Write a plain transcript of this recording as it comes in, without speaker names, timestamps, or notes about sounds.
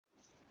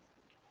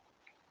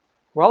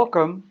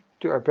Welcome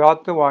to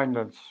About the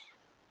Winelands.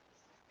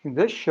 In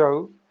this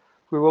show,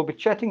 we will be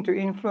chatting to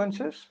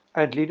influencers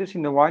and leaders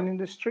in the wine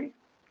industry,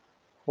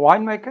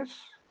 winemakers,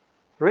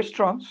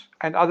 restaurants,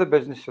 and other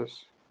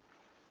businesses.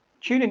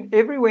 Tune in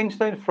every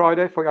Wednesday and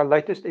Friday for our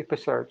latest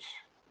episodes.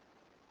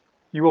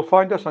 You will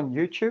find us on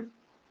YouTube,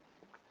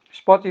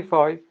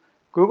 Spotify,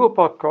 Google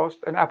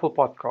Podcast, and Apple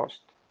Podcast.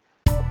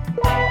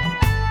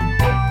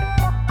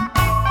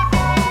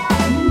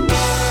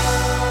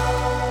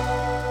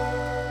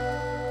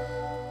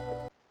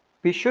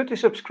 Be sure to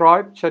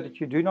subscribe so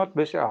that you do not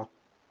miss out.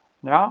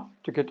 Now,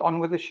 to get on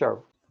with the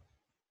show.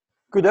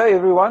 Good day,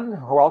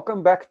 everyone.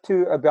 Welcome back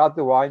to About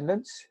the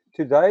Winelands.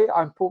 Today,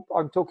 I'm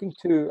talking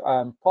to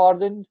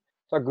Pardon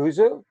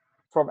Taguzo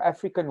from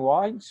African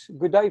Wines.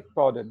 Good day,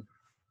 Pardon.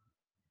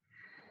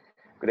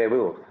 Good day,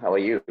 Will. How are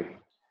you?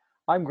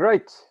 I'm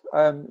great.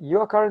 You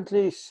are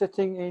currently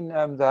sitting in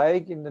The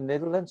Hague in the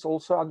Netherlands,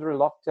 also under a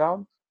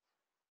lockdown,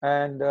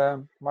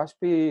 and must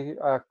be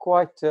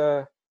quite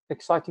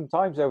exciting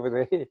times over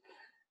there,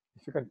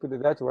 if you can put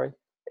it that way.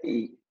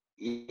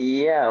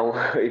 Yeah,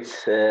 well,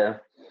 it's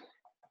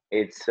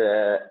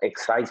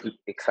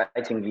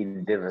excitingly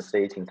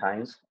devastating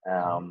times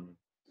Mhm.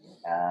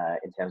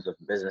 in terms of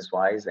business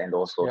wise and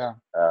also Yeah.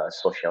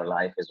 social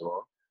life as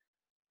well.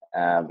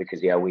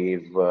 Because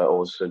we've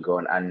also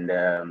gone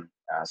under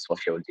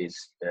social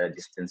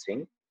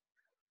distancing.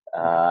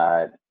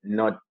 Mhm.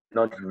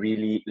 Not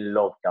really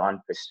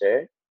lockdown per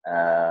se.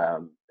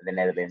 The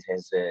Netherlands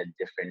has a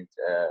different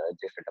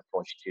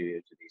approach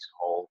to this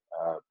whole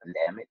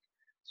pandemic.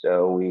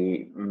 So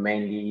we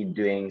mainly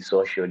doing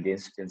social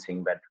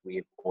distancing, but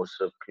we've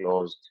also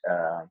closed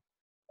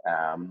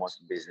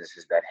most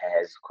businesses that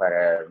has quite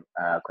a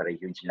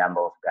huge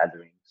number of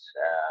gatherings,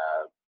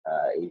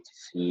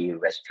 etc.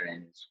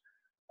 Restaurants,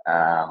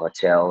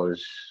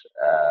 hotels,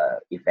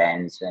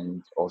 events,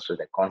 and also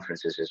the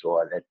conferences as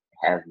well that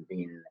have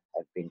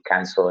been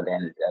cancelled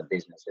and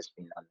business has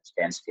been on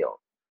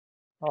standstill.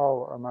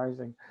 Oh,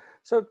 amazing.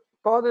 So,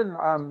 Pardon,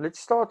 let's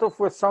start off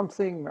with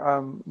something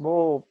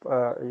more,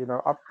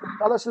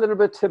 tell us a little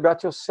bit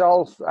about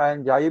yourself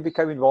and how you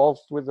became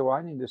involved with the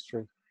wine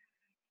industry.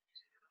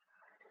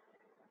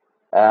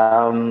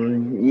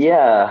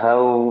 Yeah,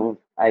 how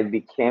I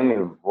became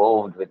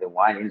involved with the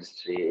wine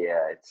industry.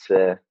 It's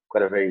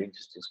quite a very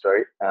interesting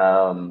story.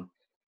 Well,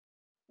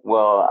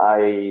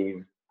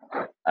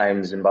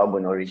 I'm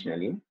Zimbabwean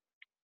originally,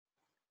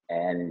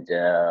 and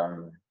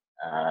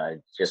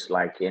just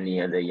like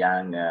any other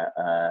young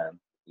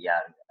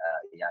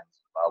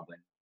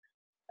Zimbabwean,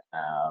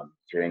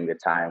 during the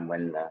time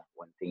when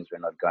things were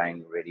not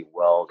going really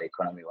well, the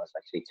economy was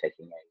actually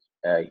taking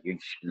a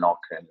huge knock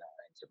in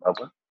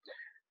Zimbabwe.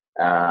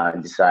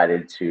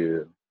 Decided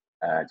to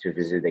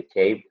visit the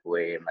Cape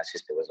where my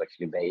sister was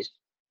actually based.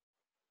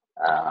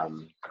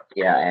 Um,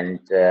 yeah, and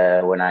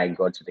when I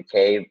got to the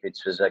Cape, it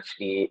was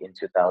actually in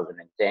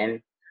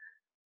 2010,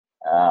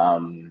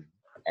 um,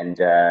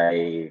 and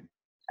I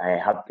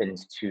happened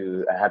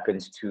to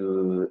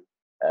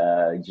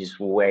just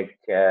work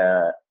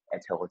at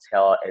a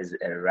hotel as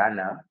a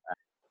runner,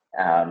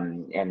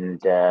 and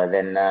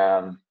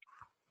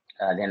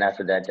then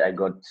after that I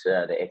got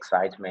the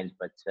excitement,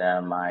 but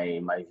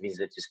my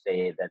visa to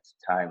stay at that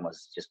time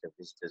was just a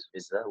visitor's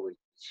visa,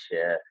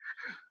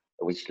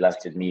 which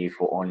lasted me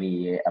for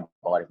only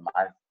about a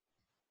month.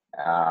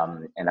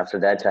 And after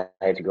that, I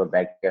had to go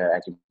back. I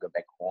had to go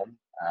back home.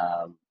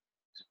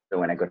 So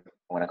when I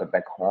got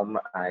back home,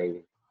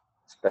 I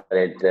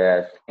started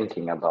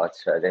thinking about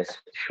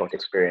this short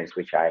experience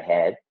which I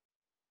had.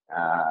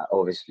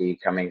 Obviously,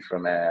 coming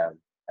uh,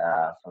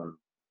 from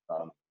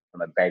from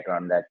from a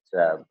background that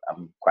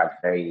I'm quite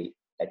very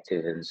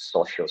active in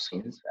social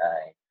scenes.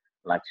 I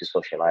like to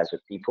socialize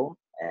with people,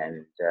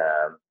 and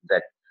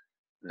that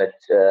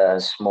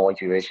small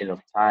duration of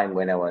time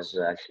when I was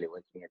actually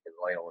working at the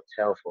Royal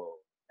Hotel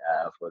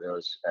for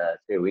those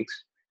 3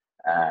 weeks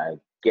uh,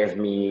 gave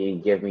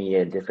me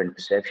a different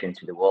perception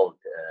to the world,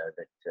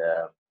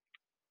 that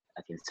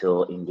I can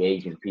still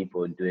engage in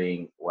people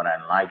doing what I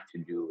like to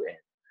do and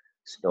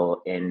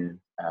still earn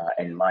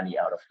money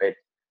out of it.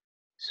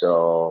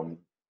 So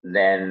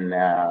then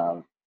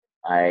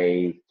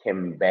I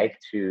came back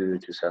to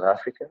South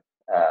Africa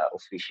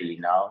officially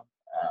now,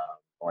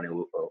 on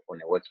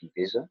a working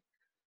visa.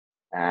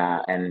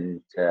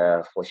 And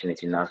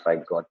fortunately enough, I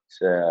got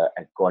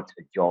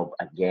a job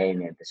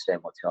again at the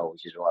same hotel,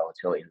 which is Royal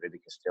Hotel in Ruby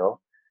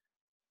Castile.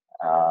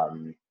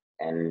 Um,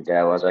 and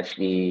I was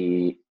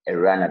actually a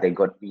runner. They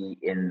got me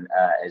in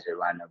as a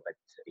runner, but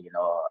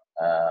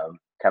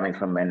coming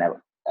from an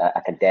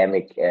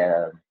academic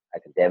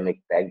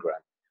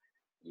background,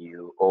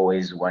 you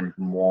always want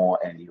more,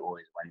 and you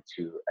always want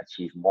to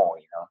achieve more.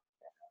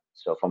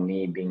 So for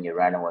me, being a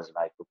runner was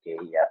like, okay,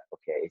 yeah,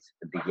 okay, it's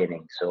the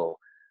beginning. So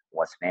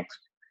what's next?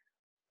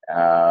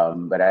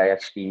 But I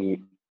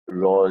actually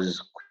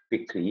rose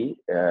quickly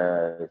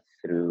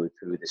through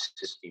the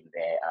system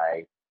there.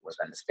 I was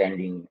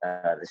understanding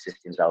the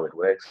systems, how it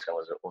works. I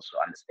was also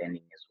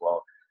understanding as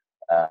well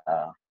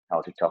uh,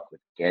 how to talk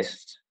with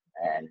guests,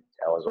 and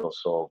I was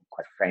also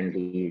quite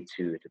friendly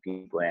to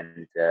people,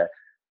 and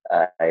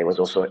I was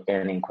also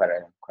earning quite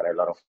a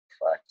lot of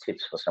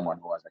tips for someone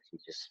who was actually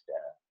just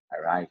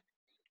arrived.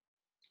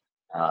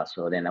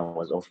 So then I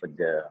was offered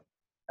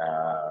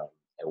a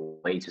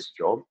waiter's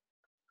job.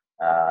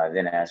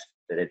 Then I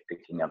started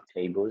picking up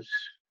tables.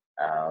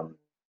 Um,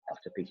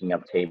 After picking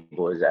up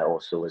tables, I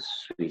also was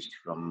switched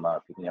from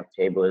picking up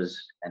tables,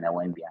 and I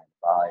went behind the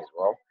bar as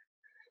well.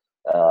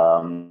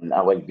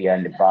 I went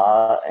behind the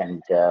bar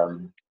and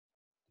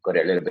got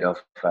a little bit of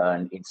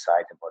an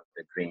insight about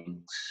the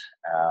drinks,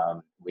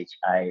 which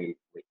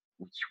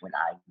when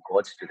I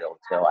got to the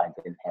hotel, I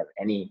didn't have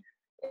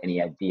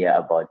any idea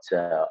about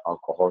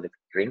alcoholic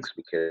drinks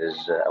because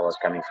I was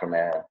coming from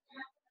a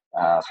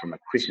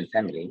Christian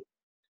family,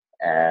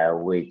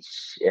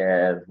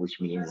 which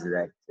means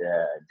that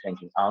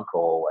drinking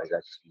alcohol was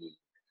actually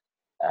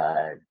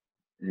uh,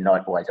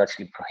 not was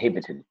actually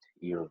prohibited.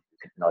 You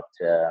could not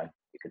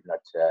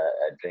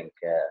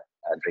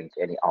drink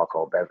any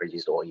alcohol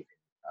beverages or even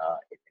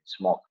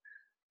smoke.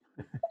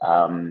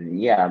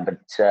 Yeah,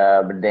 but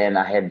then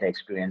I had the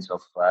experience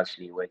of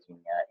actually working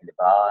in the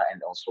bar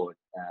and also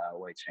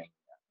waitering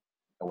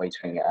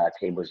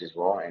tables as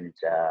well, and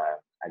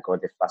I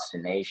got the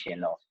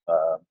fascination of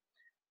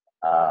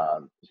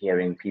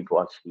hearing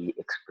people actually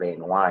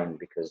explain wine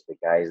because the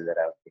guys that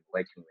I've been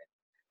working with,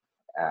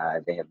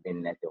 they have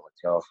been at the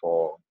hotel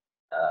for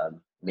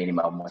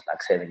minimum almost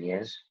like 7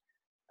 years,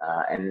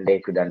 and they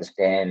could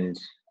understand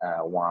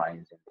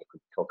wines and they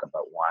could talk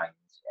about wines.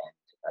 And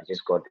I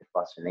just got the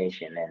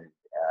fascination. And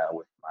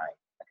with my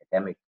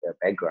academic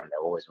background, I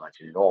always want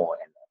to know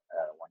and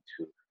want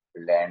to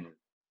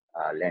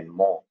learn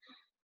more.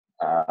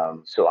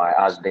 So I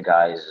asked the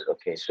guys,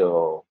 okay,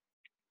 so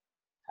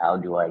how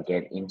do I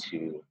get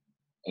into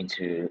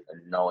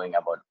knowing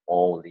about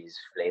all these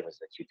flavors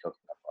that you're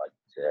talking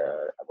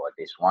about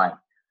this wine?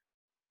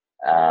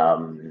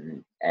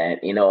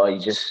 And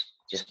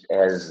just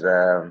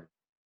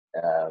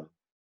um,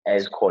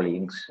 as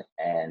colleagues,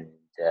 and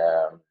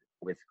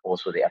with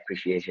also the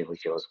appreciation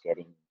which I was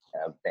getting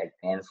back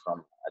then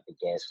from the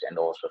guests and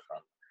also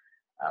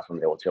from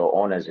the hotel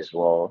owners as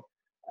well.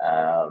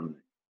 Um,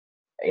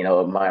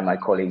 my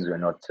colleagues were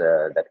not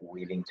that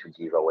willing to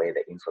give away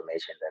the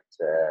information that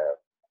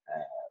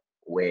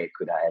where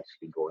could I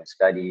actually go and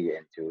study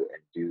and do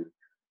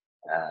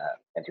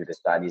the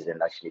studies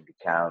and actually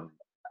become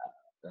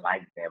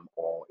like them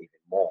or even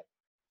more.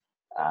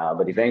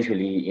 But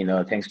eventually,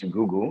 thanks to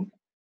Google,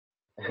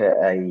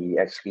 I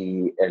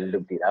actually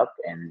looked it up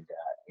and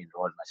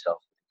enrolled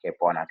myself at Cape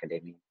One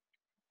Academy.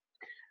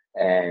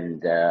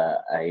 And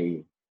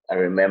I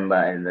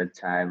remember in that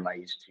time I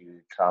used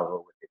to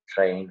travel with the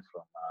train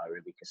from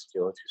Rebecca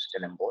Still to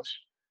Stellenbosch.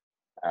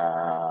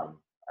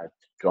 I'd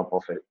drop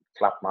off at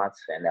Klapmats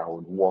and I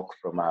would walk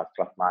from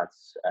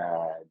Klapmats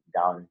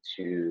down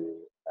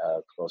to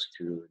close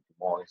to the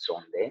mall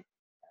zone there.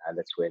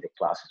 That's where the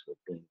classes were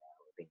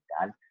being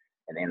done.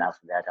 And then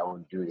after that, I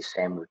would do the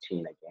same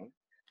routine again.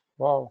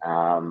 Wow.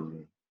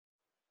 Um,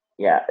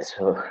 yeah,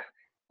 so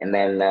and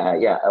then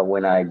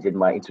when I did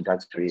my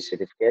introductory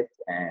certificate,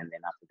 and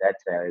then after that,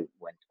 I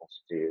went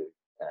also to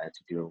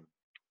do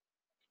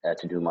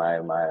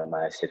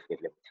my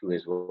certificate level 2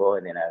 as well,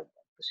 and then I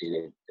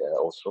proceeded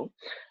also.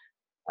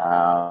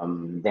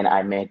 Then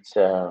I met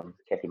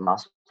Kathy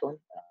Maston.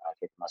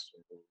 Kathy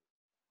Maston, who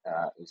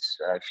is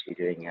actually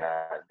doing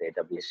the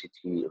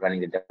WCT,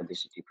 running the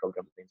WCT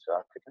program in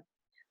South Africa.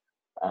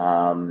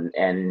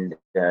 And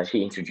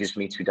she introduced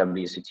me to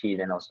WCT.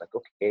 Then I was like,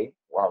 okay,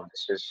 wow,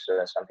 this is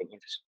something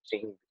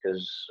interesting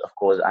because, of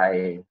course,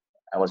 I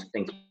was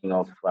thinking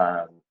of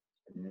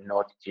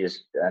not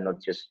just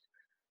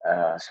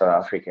South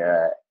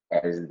Africa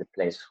as the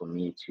place for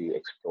me to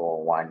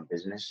explore wine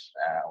business.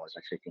 I was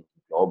actually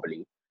thinking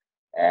globally.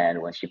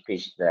 And when she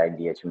pitched the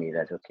idea to me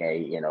that,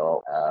 okay,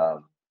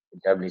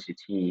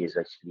 WCT is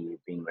actually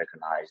being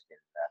recognized in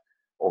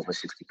over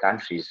 60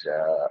 countries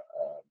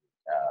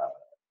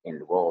in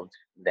the world,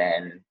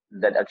 then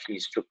that actually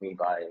struck me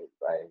by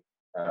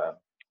I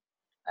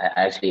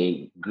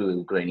actually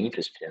grew an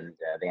interest, and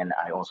then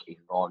I also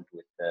enrolled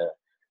with the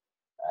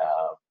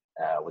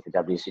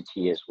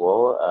WCT as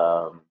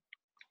well.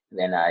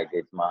 Then I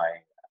did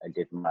my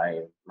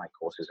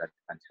courses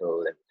until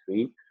level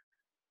 3.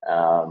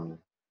 Um,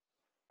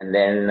 And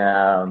then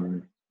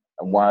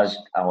whilst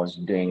I was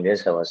doing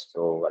this, I was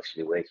still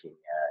actually working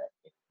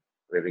in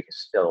Rebecca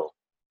Still,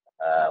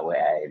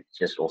 where I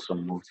just also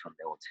moved from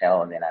the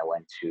hotel, and then I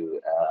went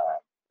to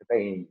a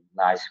very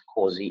nice,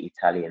 cozy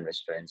Italian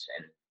restaurant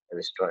and a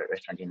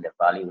restaurant in the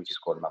valley, which is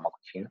called Mama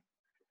Cucina.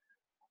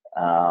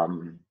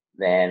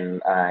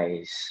 Then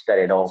I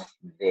started off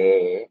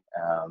there,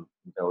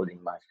 building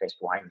my first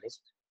wine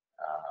list.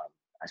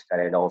 I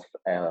started off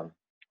a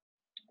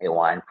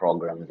wine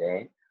program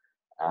there.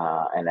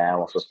 And I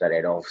also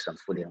started off some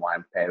food and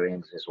wine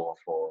pairings as well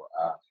for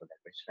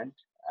that restaurant.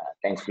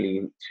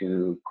 Thankfully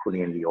to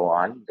Kuni and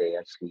Johan, they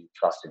actually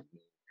trusted me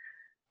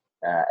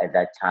at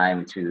that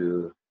time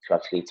to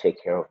actually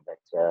take care of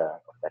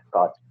that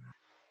part.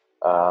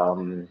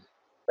 Um,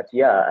 but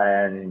yeah,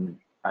 and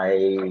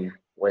I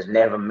was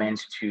never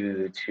meant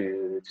to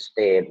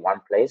stay at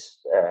one place,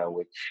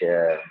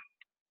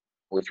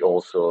 which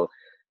also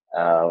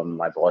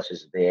my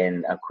bosses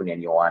then, Kuni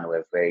and Johan,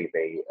 were they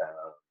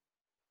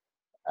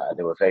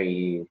were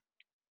very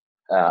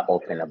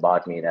open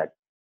about me that,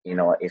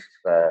 if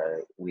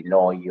we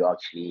know you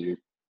actually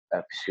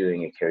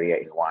pursuing a career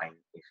in wine,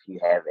 if you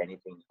have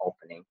anything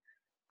opening,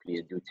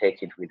 please do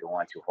take it. We don't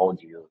want to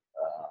hold you.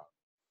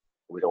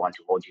 We don't want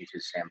to hold you to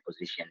the same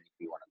position. If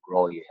you want to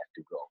grow, you have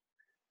to grow.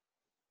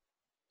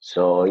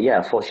 So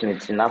yeah,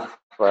 fortunate enough,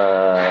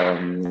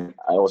 I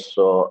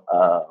also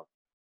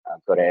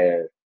got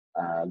an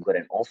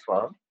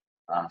offer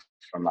uh,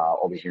 from our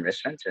Aubergine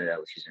restaurant,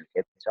 which is in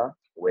Cape Town,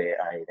 where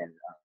I then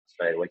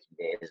started working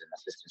there as an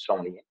assistant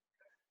sommelier.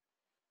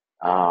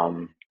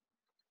 Um,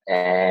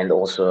 and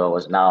also, I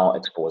was now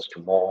exposed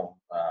to more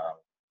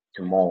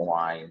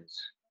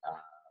wines.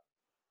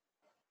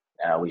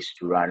 We used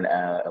to run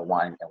a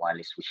wine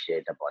list which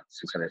had about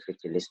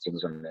 650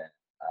 listings on the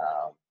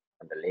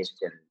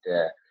list, and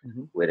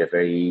Mhm. we had a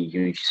very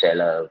huge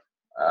seller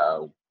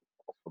of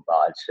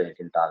about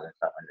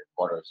 17,500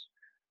 bottles,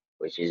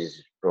 which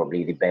is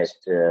probably the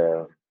best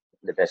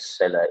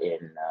seller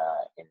in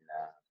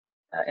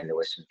the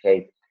Western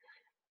Cape.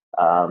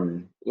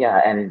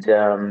 Yeah, and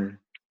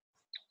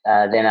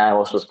then I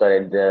also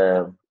started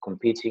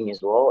competing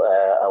as well.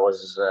 I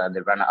was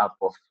the runner-up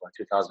of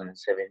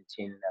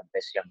 2017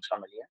 Best Young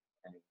Sommelier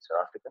in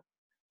South Africa.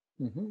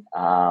 Mhm.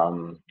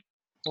 Um,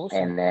 Awesome.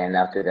 and then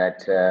after that,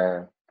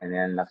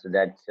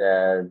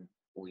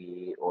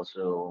 we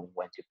also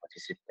went to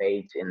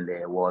participate in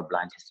the World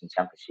Blind Tasting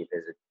Championship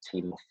as a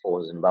team of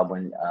four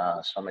Zimbabwean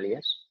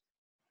sommeliers.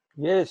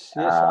 Yes,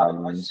 yes, I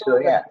So saw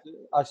yeah, that.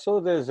 I saw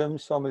the Zim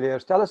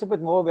sommeliers. Tell us a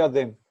bit more about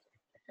them.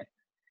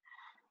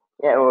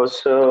 yeah.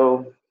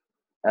 Also,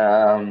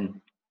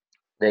 um,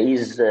 there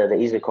is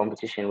a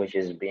competition which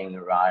is being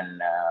run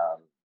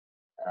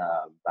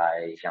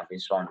by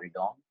Jean-Vincent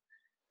Ridon,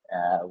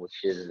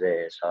 which is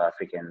the South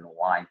African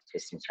Wine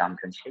Tasting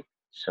Championship.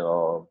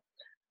 So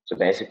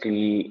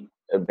basically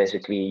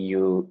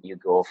you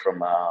go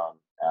from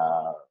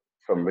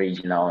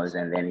regionals,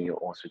 and then you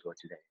also go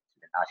to the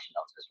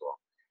nationals as well.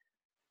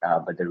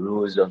 But the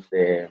rules of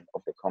the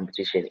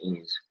competition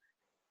is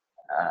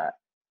uh,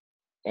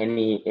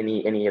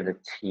 any other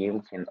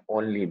team can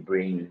only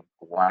bring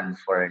one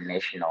foreign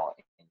national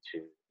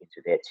into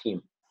their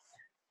team.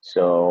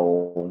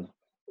 So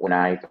when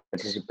I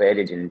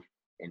participated in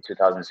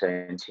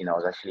 2017, I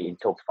was actually in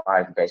top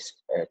five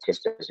best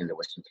testers in the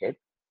Western Cape.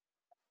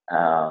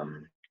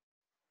 Um,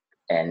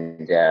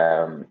 and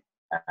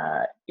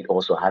it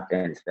also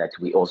happens that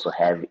we also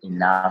have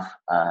enough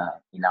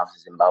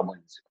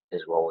Zimbabweans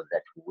as well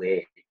that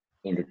were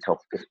in the top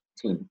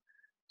 15.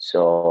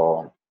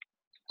 So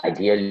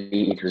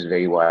ideally, it was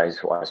very wise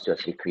for us to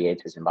actually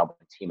create a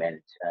Zimbabwean team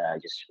and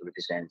just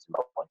represent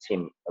Zimbabwean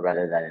team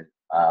rather than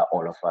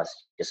all of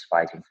us just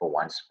fighting for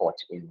one spot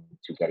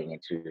into getting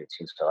into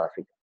Team South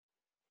Africa.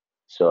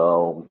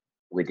 So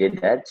we did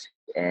that,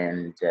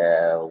 and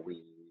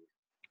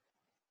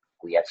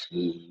we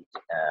actually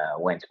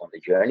went on the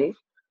journey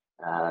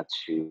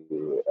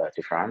to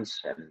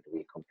France, and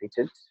we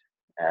competed,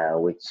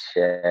 which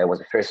was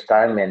the first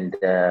time, and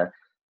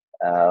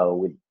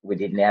we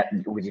did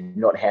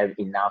not have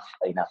enough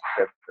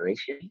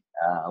preparation.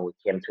 We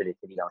came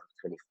 23 out of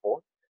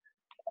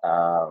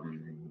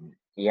 24.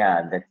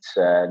 Yeah, that's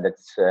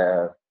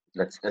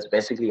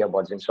basically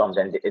about Zim Soms,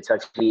 and it's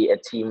actually a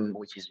team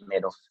which is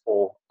made of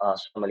four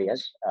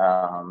sommeliers.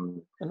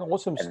 An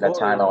awesome At that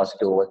time, I story. was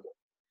still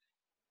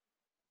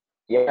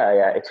yeah,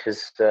 yeah. It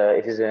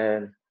is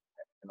an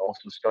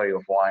awesome story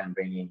of wine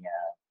bringing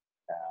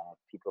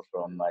people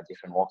from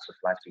different walks of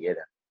life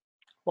together.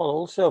 Well,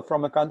 also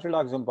from a country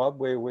like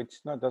Zimbabwe,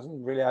 which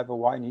doesn't really have a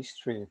wine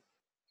history.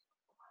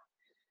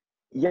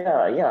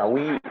 Yeah, yeah.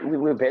 We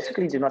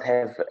basically do not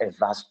have a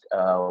vast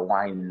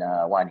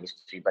wine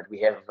history, but we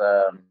have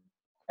up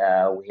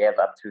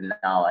to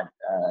now I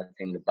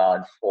think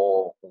about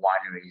four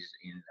wineries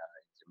in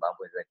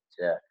Zimbabwe that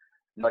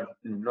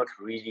not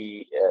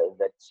really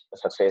that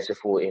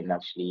successful in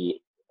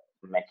actually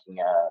making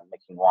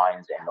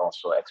wines and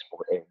also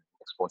exporting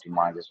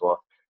wines as well.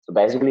 So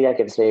basically, I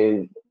can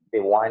say the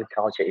wine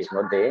culture is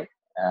not there.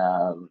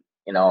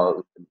 You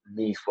know,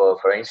 me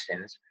for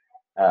instance.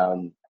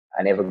 Um,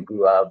 I never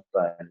grew up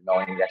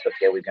knowing that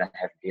okay, we're gonna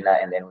have dinner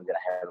and then we're gonna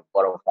have a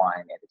bottle of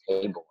wine at the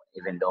table.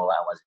 Even though I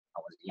was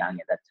young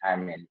at that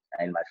time,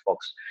 and my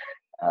folks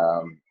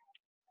um,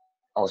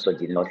 also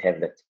did not have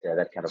that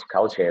kind of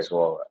culture as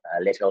well,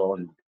 let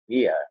alone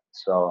beer.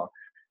 So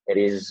it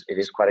is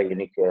quite a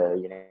unique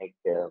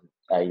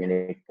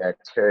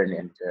turn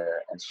and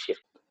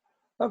shift.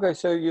 Okay,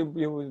 so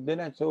you then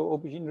at the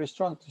Aubergine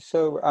restaurant.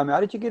 So how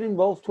did you get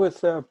involved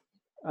with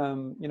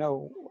you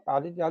know, how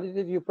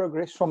did you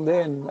progress from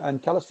there,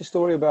 and tell us the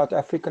story about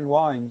African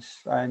wines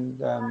and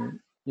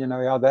you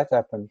know how that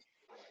happened.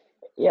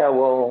 Yeah,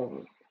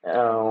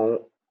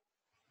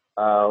 uh,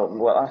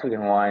 well,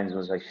 African wines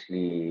was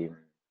actually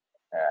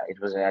it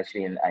was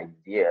actually an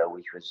idea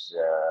which was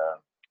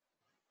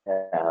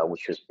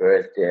which was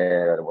birthed.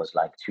 It was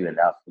like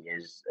 2.5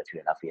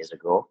 years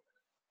ago.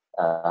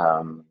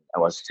 I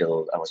was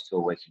still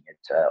working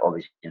at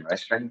Origin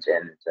Restaurant,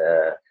 and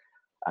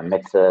I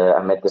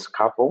met this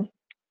couple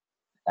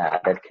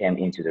that came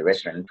into the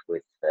restaurant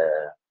with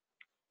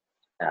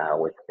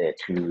their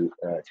two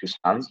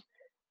sons.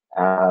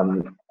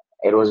 Um,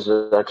 it was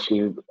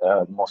actually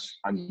most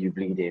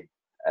arguably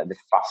the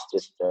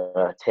fastest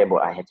table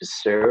I had to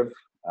serve.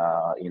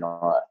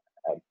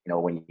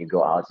 When you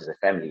go out as a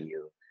family,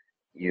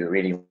 you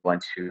really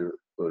want to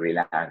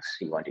relax,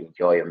 you want to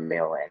enjoy your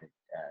meal, and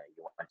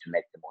you want to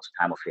make the most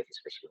time of it,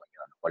 especially when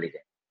you're on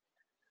holiday.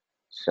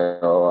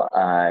 So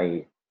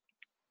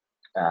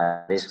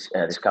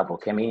this couple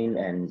came in,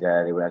 and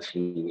they were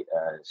actually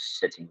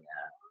sitting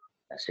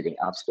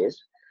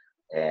upstairs,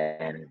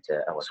 and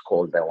I was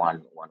called by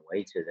one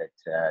waiter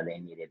that they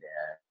needed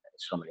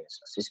somebody's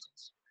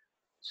assistance.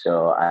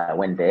 So I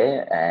went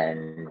there,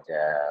 and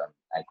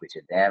I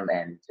greeted them,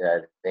 and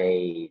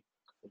they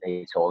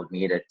told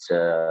me that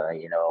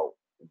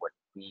what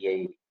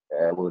we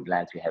would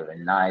like to have a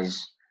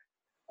nice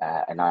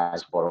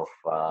bottle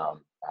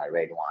of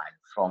red wine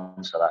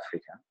from South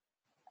Africa,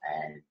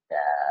 and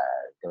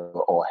they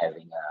were all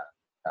having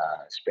a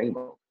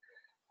Springbok.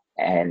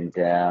 And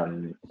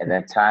at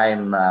that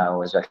time, I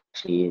was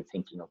actually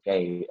thinking,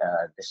 okay,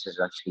 this is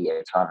actually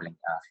a traveling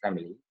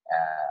family.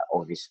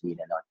 Obviously,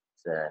 they're not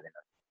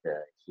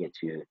here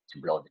to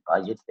blow the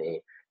budget.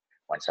 They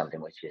want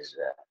something which is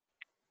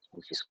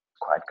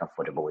quite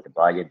comfortable with the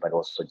budget, but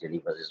also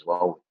delivers as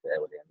well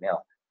with their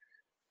meal.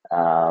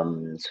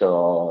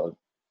 So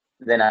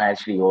then I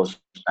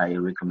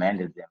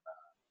recommended them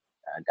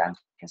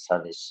Dunkin'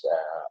 Service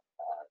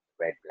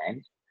red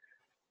blend,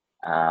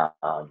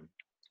 um,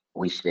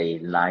 which they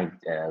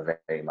liked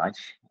very much.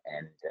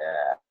 And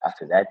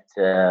after that,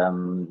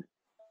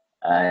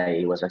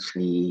 I was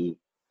actually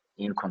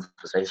in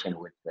conversation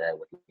with the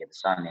other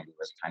son, and he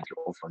was trying to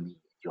offer me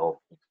a job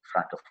in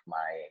front of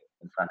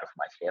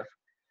my chef,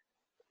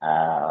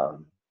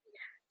 um,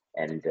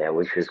 and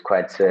which was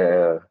quite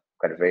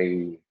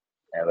very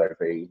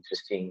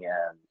interesting,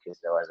 because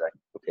I was like,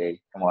 okay,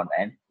 come on,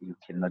 man, you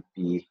cannot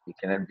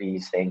be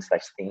saying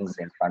such things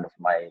in front of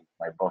my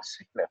boss.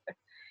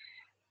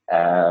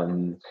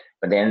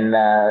 But then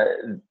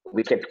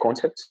we kept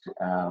contact,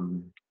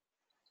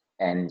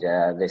 and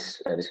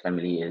this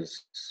family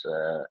is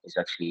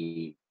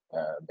actually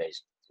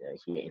based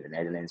here in the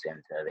Netherlands,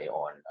 and they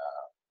own a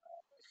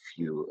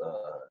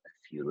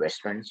few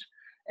restaurants,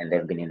 and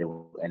they've been in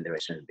the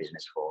restaurant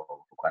business for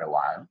quite a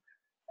while.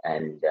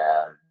 And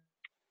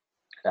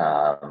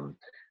um,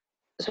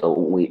 so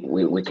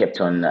we kept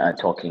on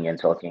talking and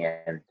talking,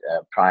 and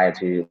prior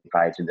to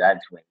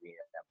that, when we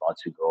were about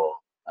to go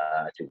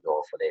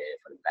for the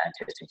band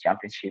testing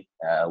championship,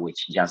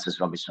 which Jancis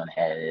Robinson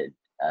had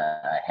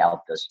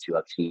helped us to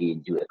actually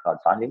do a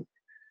crowdfunding.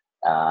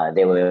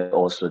 They were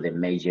also the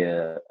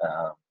major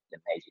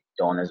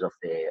donors of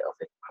the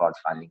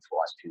crowdfunding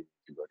for us to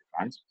go to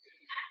France.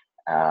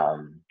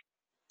 Um,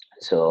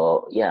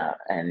 so yeah,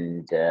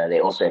 and they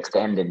also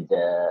extended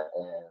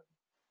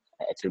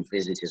a trip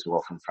visit as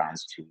well from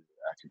France to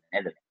the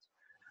Netherlands.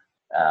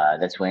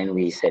 That's when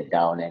we sat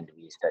down and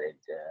we started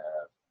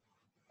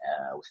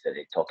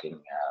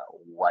talking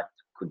what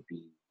could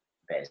be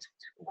best,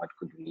 what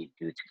could we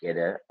do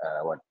together,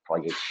 what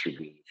projects should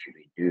we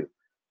do.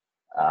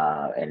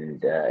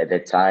 And at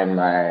that time,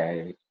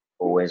 I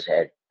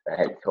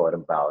had thought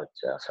about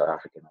South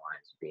African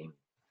wines being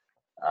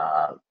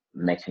uh,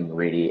 making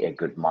really a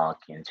good mark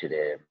into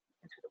the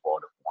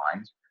world of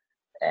wines,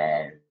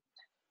 and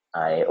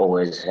I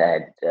always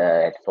had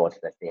thought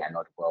that they are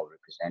not well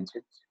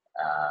represented,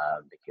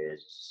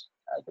 because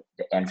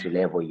the entry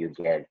level you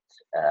get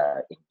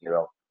in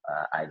Europe,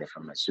 either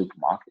from a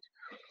supermarket,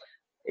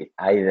 it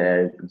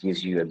either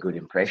gives you a good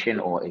impression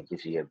or it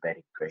gives you a bad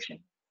impression,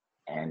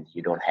 and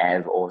you don't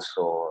have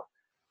also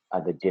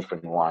other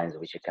different wines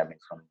which are coming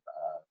from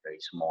very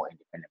small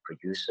independent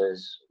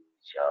producers,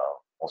 which are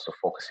also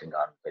focusing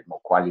on a bit more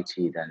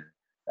quality than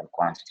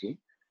quantity.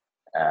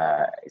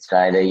 It's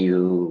either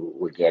you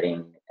were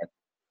getting a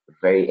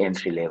very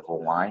entry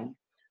level wine,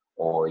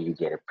 or you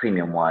get a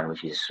premium wine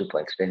which is super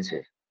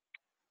expensive.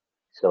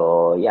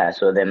 So yeah,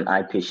 so then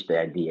I pitched the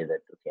idea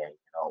that, okay,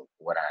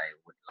 what I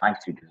would like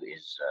to do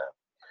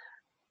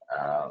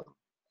uh,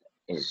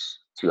 is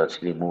to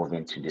actually move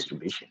into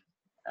distribution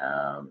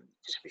of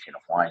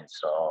wine.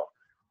 So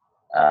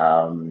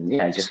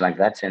yeah, just like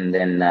that, and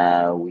then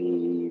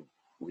we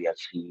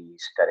actually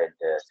started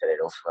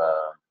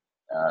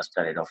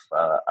off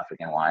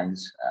African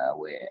wines,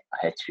 where I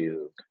had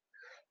to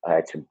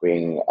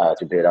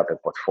build up a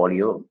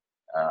portfolio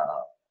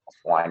of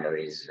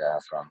wineries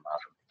from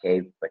the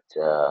Cape, but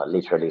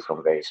literally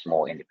from very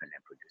small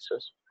independent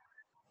producers,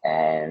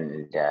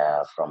 and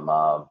from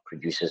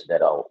producers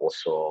that are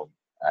also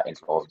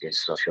involved in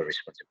social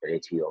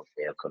responsibility of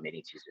their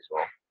communities as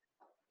well,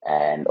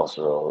 and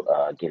also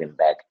giving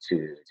back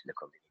to the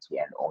community,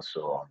 and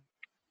also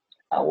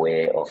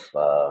aware of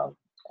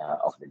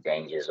the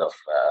dangers of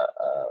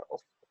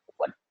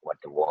what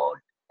the world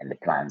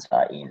plants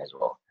are in as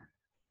well.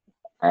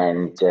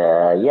 And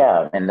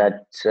and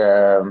that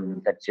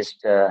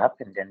just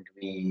happened, and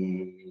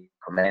we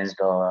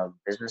commenced our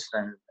business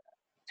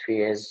 2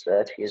 years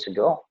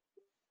ago.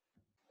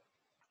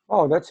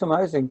 Oh, that's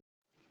amazing.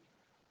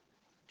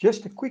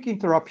 Just a quick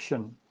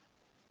interruption,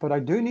 but I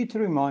do need to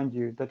remind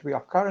you that we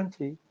are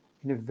currently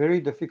in a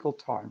very difficult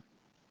time.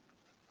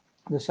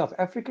 The South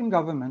African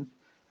government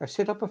has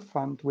set up a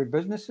fund where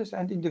businesses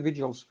and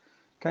individuals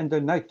can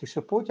donate to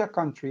support our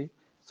country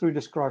through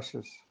this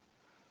crisis.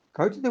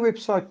 Go to the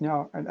website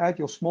now and add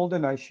your small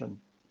donation: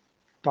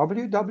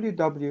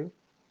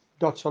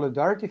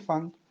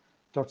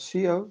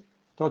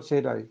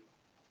 www.solidarityfund.co.za.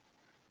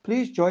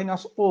 Please join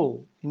us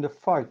all in the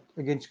fight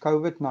against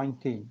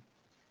COVID-19.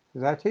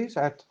 That is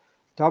at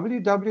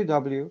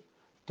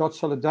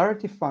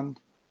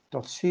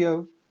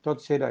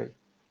www.solidarityfund.co.za.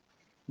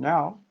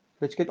 Now,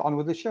 let's get on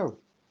with the show.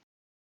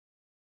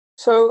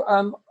 So,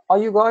 are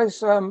you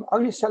guys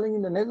only selling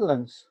in the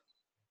Netherlands?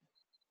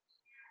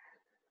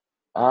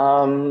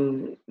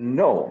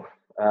 No.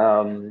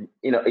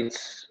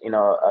 It's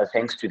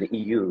thanks to the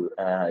EU.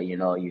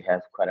 You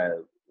have quite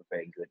a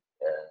very good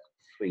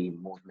free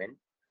movement.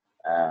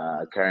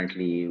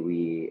 Currently,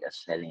 we are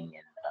selling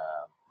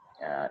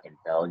in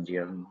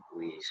Belgium.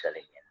 We're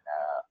selling in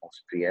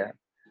Austria.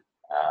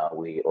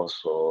 We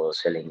also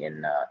selling in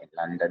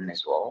London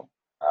as well.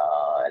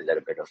 A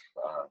little bit of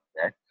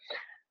that,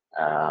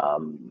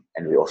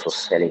 and we're also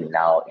selling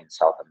now in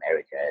South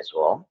America as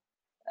well,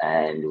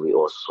 and we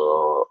also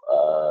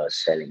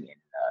selling in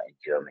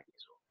Germany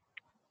as well.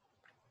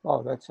 Oh,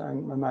 that's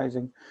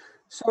amazing.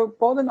 So,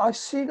 Paul, I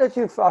see that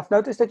I've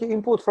noticed that you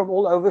import from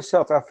all over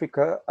South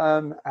Africa.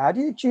 How do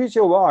you choose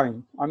your wine?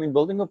 I mean,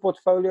 building a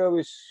portfolio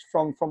is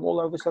from all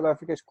over South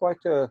Africa is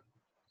quite a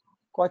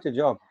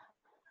job.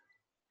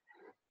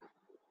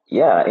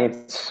 Yeah,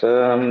 it's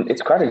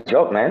quite a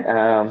job, man.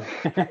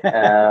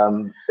 Um,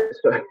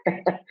 so,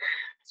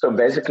 so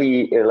basically,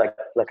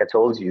 like I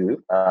told you,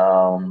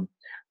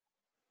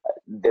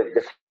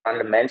 the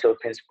fundamental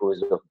principles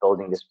of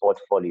building this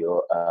portfolio,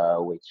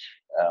 which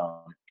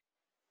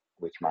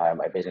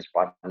my business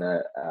partner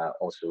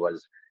also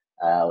was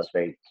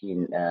very keen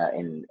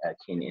in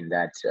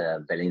that,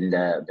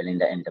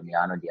 Belinda and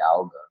Damiano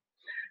Dialga,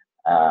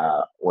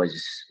 was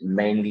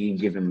mainly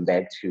given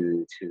back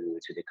to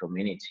the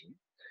community,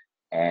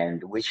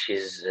 and which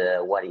is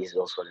what is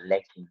also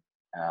lacking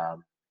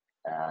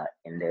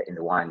in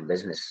the wine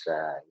business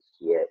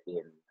here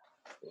in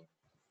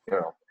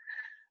Europe.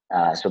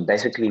 So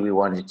basically, we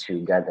wanted to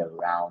gather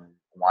around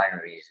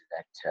wineries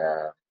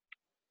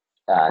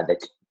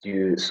that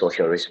do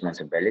social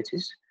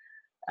responsibilities,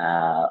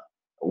 uh,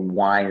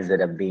 wines that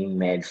are being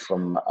made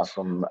from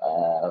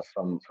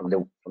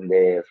the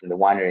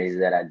wineries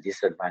that are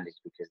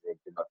disadvantaged because they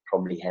do not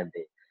probably have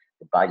the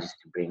budgets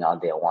to bring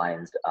out their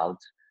wines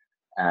out,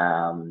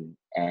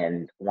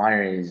 and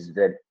wineries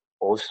that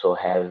also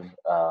have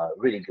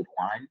really good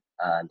wine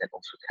that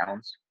also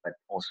counts, but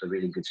also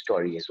really good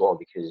story as well,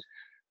 because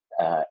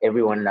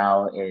everyone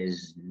now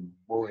is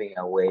moving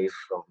away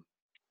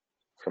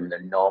from the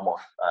norm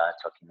of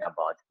talking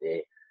about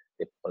the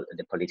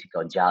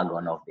political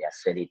jargon of the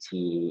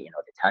acidity,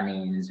 the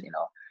tannins.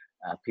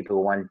 People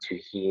want to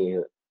hear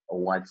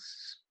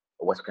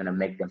what's going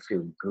to make them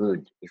feel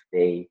good if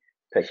they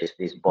purchase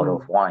this bottle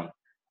of wine.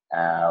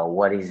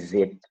 What is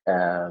it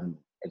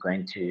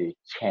going to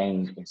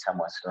change in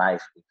someone's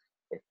life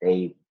if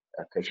they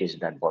purchase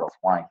that bottle of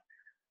wine?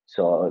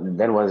 So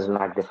that was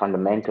like the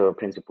fundamental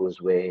principles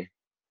where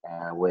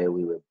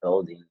we were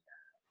building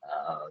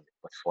the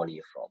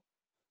portfolio from.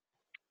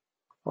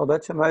 Oh,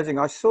 that's amazing.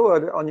 I saw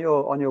it on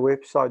your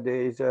website.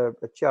 There is a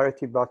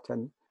charity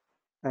button,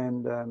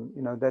 and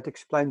that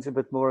explains a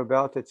bit more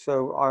about it.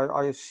 So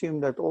I assume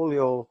that all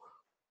your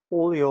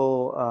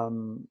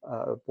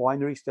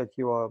wineries that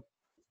you are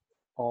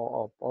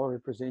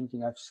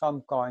representing have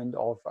some kind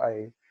of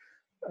a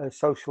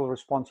social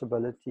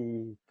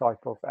responsibility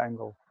type of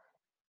angle.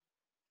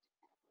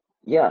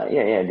 Yeah,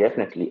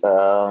 definitely.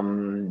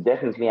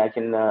 Definitely, I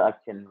can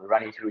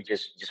run you through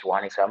just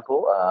one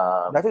example.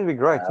 That would be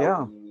great.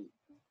 Yeah.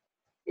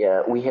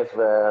 We have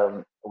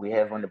on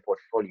the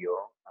portfolio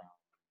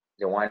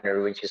the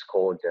winery which is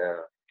called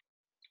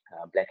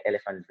Black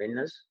Elephant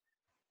Vineyards.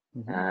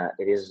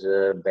 It is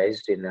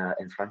based in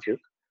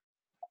Franschhoek,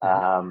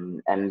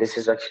 and this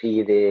is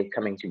actually the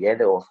coming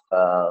together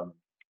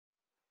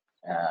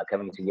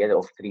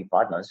of three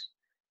partners,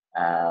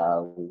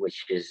 which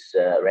is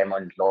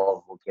Raymond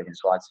Love, Kevin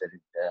Swartz,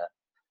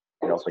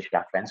 and also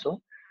Jacques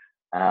Wenzel.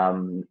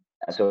 Um,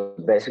 so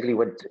basically,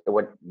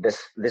 what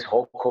this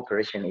whole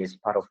corporation is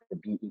part of the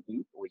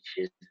BEE, which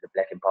is the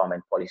Black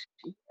Empowerment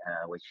Policy,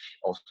 which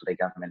also the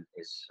government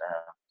is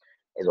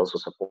also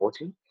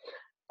supporting.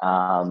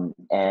 And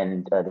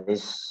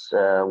this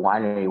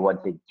winery,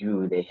 what they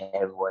do, they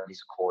have what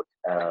is called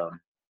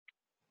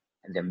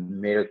the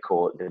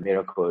miracle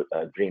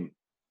dream,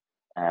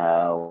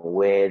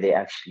 where they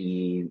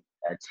actually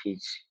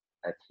teach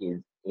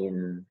kids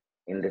in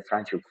the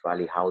Franschhoek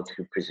Valley how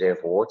to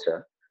preserve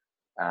water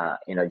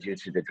due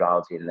to the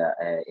drought in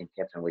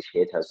Cape Town, which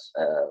hit us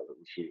a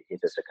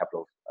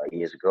couple of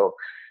years ago.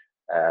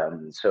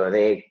 So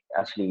they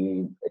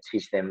actually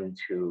teach them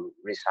to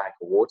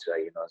recycle water.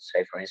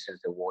 Say for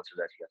instance, the water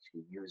that you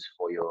actually use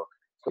for your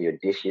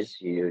dishes,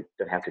 you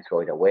don't have to throw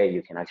it away.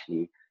 You can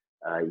actually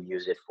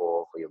use it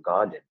for your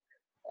garden.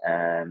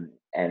 And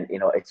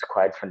it's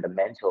quite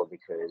fundamental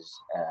because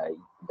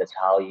that's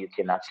how you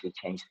can actually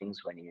change things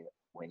when you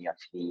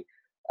actually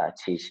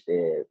teach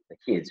the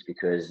kids,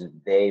 because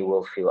they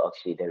will feel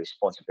actually the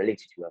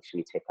responsibility to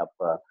actually take up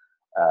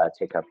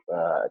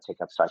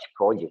such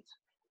projects.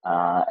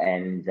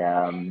 And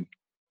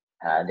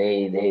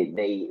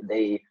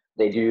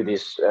they do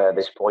this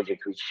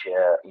project, which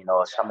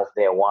some of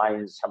their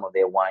wines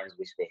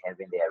which they have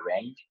in their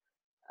range,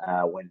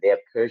 when they're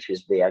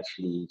purchased, they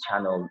actually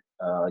channel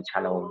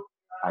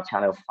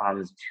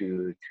funds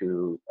to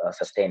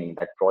sustaining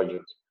that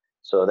project.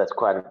 So that's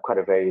quite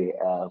a very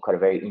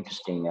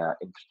interesting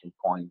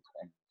point,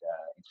 and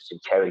interesting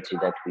charity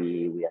that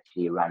we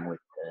actually run with.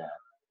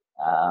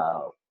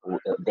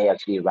 They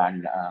actually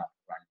run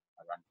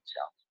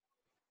themselves.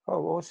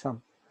 Oh,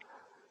 awesome.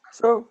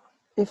 So,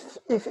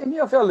 if any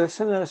of our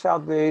listeners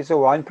out there is a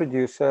wine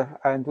producer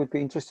and would be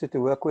interested to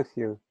work with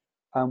you,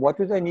 what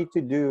do they need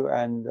to do?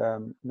 And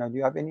do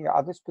you have any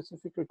other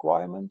specific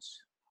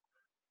requirements?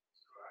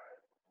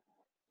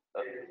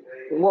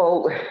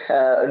 Well,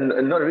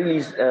 not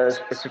really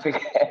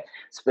specific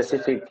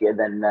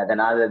than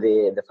other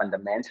the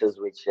fundamentals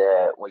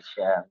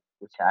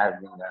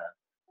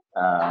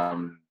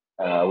um,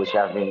 which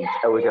I've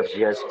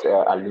just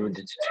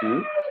alluded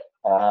to.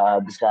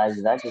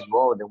 Besides that as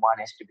well, the wine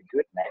has to be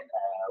good, man.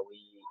 We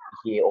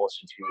here also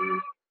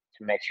to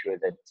make sure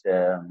that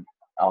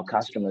our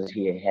customers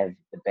here have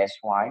the best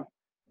wine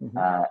Hmm.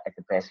 at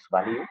the best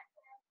value,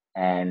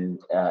 and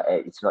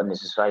it's not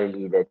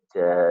necessarily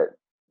that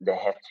they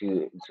have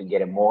to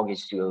get a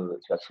mortgage to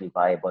actually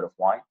buy a bottle of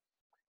wine.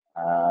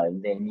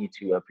 They need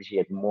to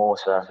appreciate more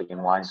South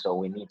African wine, so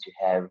we need to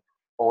have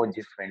all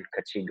different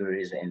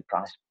categories and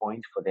price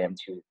points for them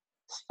to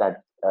start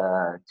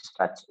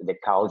the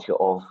culture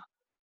of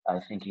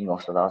thinking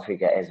of South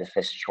Africa as a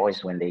first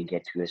choice when they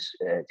get to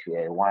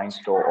a wine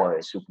store or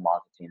a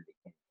supermarket in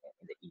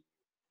the EU.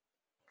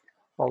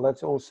 Well,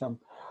 that's awesome.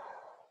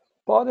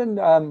 Pardon,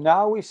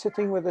 now we're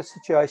sitting with a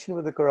situation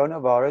with the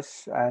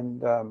coronavirus,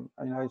 and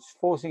it's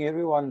forcing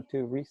everyone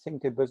to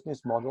rethink their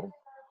business model.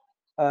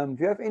 Do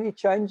you have any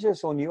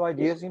changes or new Yes.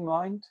 ideas in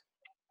mind?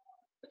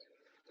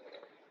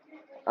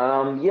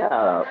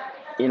 Yeah,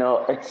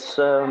 it's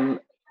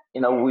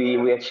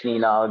we actually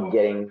now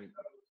getting.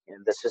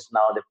 This is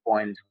now the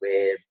point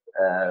where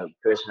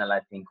personally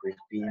I think we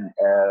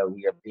are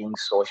being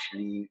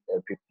socially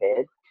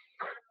prepared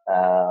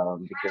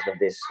because of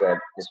this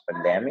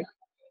pandemic.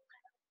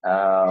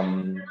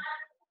 Um,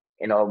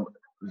 you know,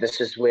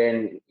 this is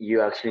when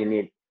you actually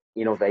need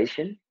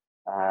innovation.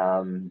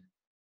 Um,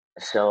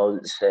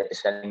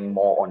 selling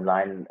more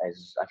online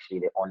is actually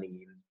the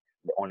only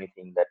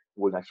thing that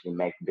will actually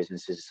make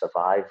businesses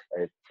survive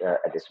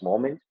at this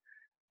moment.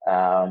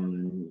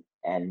 And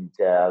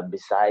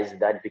besides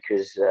that,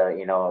 because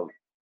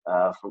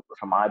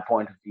from my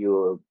point of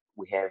view,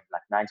 we have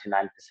like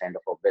 99%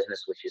 of our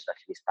business, which is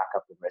actually stuck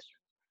up in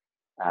restaurants.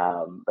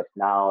 But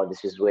now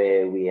this is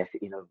where we have to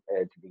be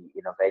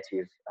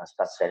innovative,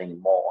 start selling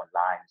more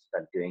online,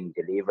 start doing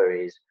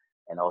deliveries,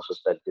 and also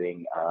start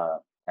doing a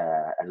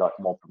lot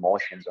more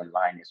promotions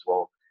online as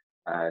well,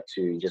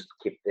 to just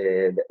keep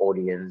the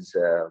audience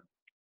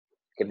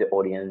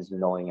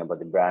knowing about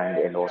the brand,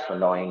 and also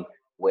knowing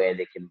where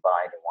they can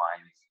buy the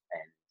wines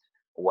and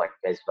what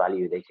best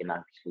value they can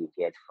actually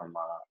get from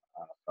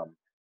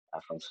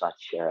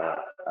such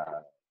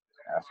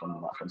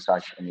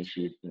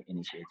initiatives.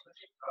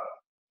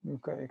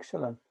 Okay,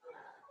 excellent.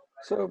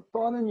 So,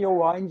 pardon, your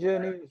wine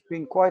journey has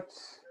been quite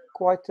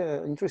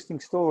an interesting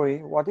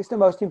story. What is the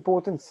most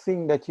important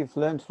thing that you've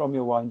learned from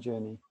your wine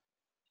journey?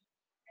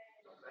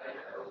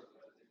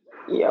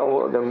 Yeah,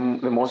 well,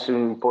 the most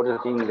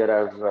important thing that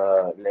I've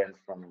learned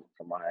from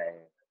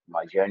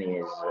my journey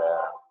is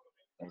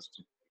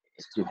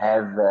to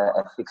have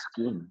a thick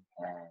skin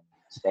and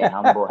stay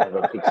humble, have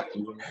a thick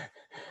skin,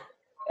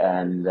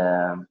 and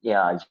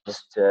yeah,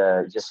 just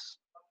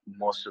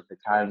most of the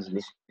times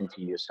listen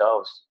to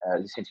yourself,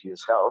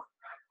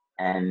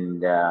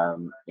 and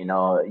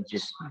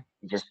just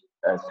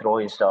throw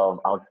yourself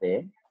out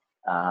there,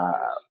 uh,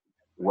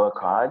 work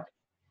hard.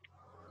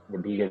 The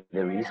bigger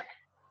the risk,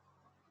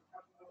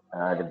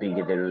 the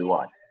bigger the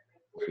reward.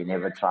 If you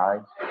never try,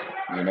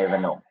 you never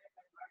know.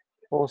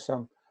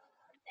 Awesome.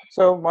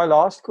 So, my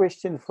last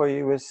question for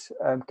you is,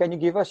 can you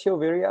give us your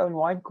very own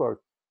wine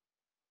quote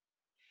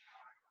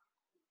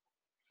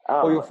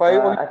or or I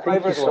your think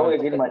you favorite saw one?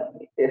 it in my.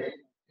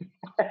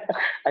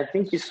 I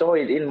think you saw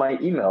it in my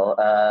email,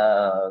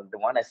 the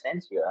one I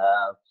sent you.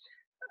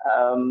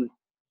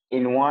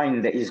 In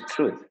wine, there is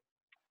truth,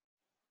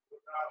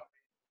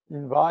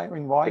 In wine,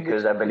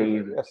 because there's I truth.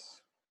 believe,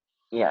 Yes.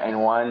 yeah, in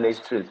wine, there's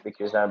truth,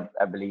 because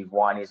I believe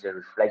wine is a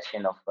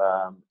reflection of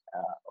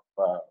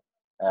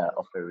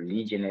of a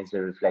religion. It's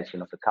a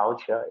reflection of a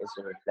culture. It's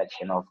a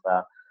reflection of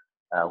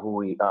who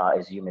we are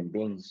as human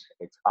beings.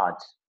 It's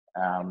art.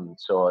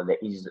 So there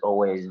is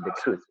always the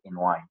truth in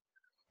wine.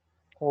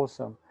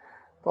 Awesome.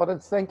 Gordon,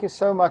 thank you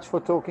so much for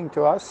talking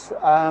to us.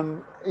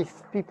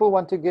 If people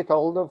want to get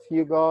hold of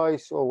you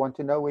guys or want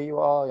to know where you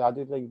are, how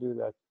do they do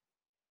that?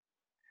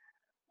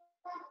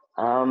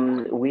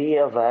 We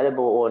are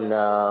available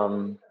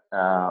on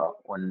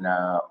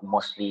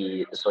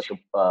mostly social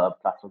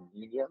platform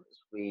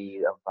mediums.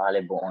 We are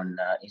available on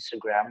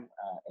Instagram.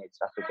 It's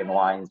African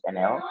Wines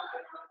NL,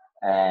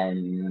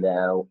 and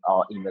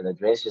our email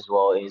address as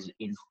well is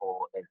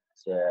info at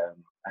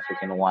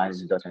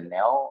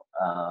africanwines.nl.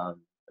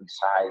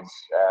 Besides,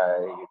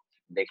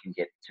 they can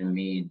get to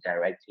me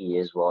directly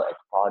as well at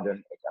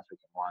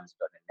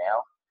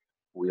pardon@africanwines.nl.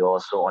 We're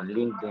also on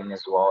LinkedIn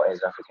as well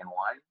as African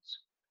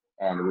Wines,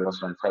 and we're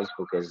also on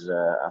Facebook as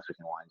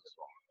African Wines as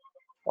well.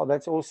 Oh,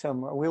 that's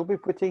awesome. We'll be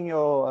putting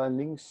your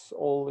links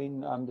all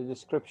in the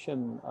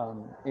description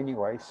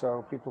anyway,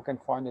 so people can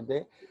find it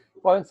there.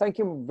 Gordon, thank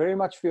you very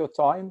much for your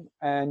time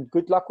and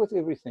good luck with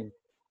everything.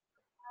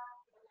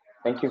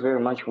 Thank you very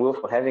much, Will,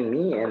 for having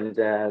me, and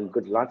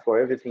good luck for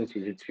everything to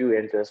you too,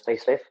 and stay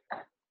safe.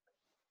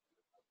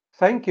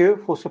 Thank you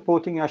for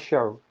supporting our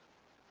show.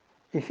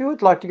 If you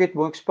would like to get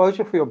more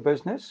exposure for your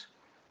business,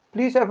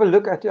 please have a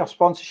look at our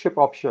sponsorship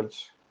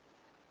options.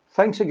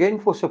 Thanks again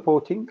for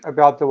supporting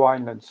About the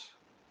Winelands.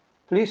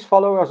 Please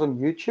follow us on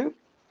YouTube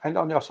and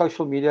on our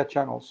social media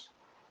channels.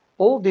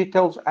 All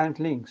details and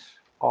links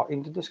are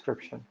in the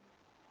description.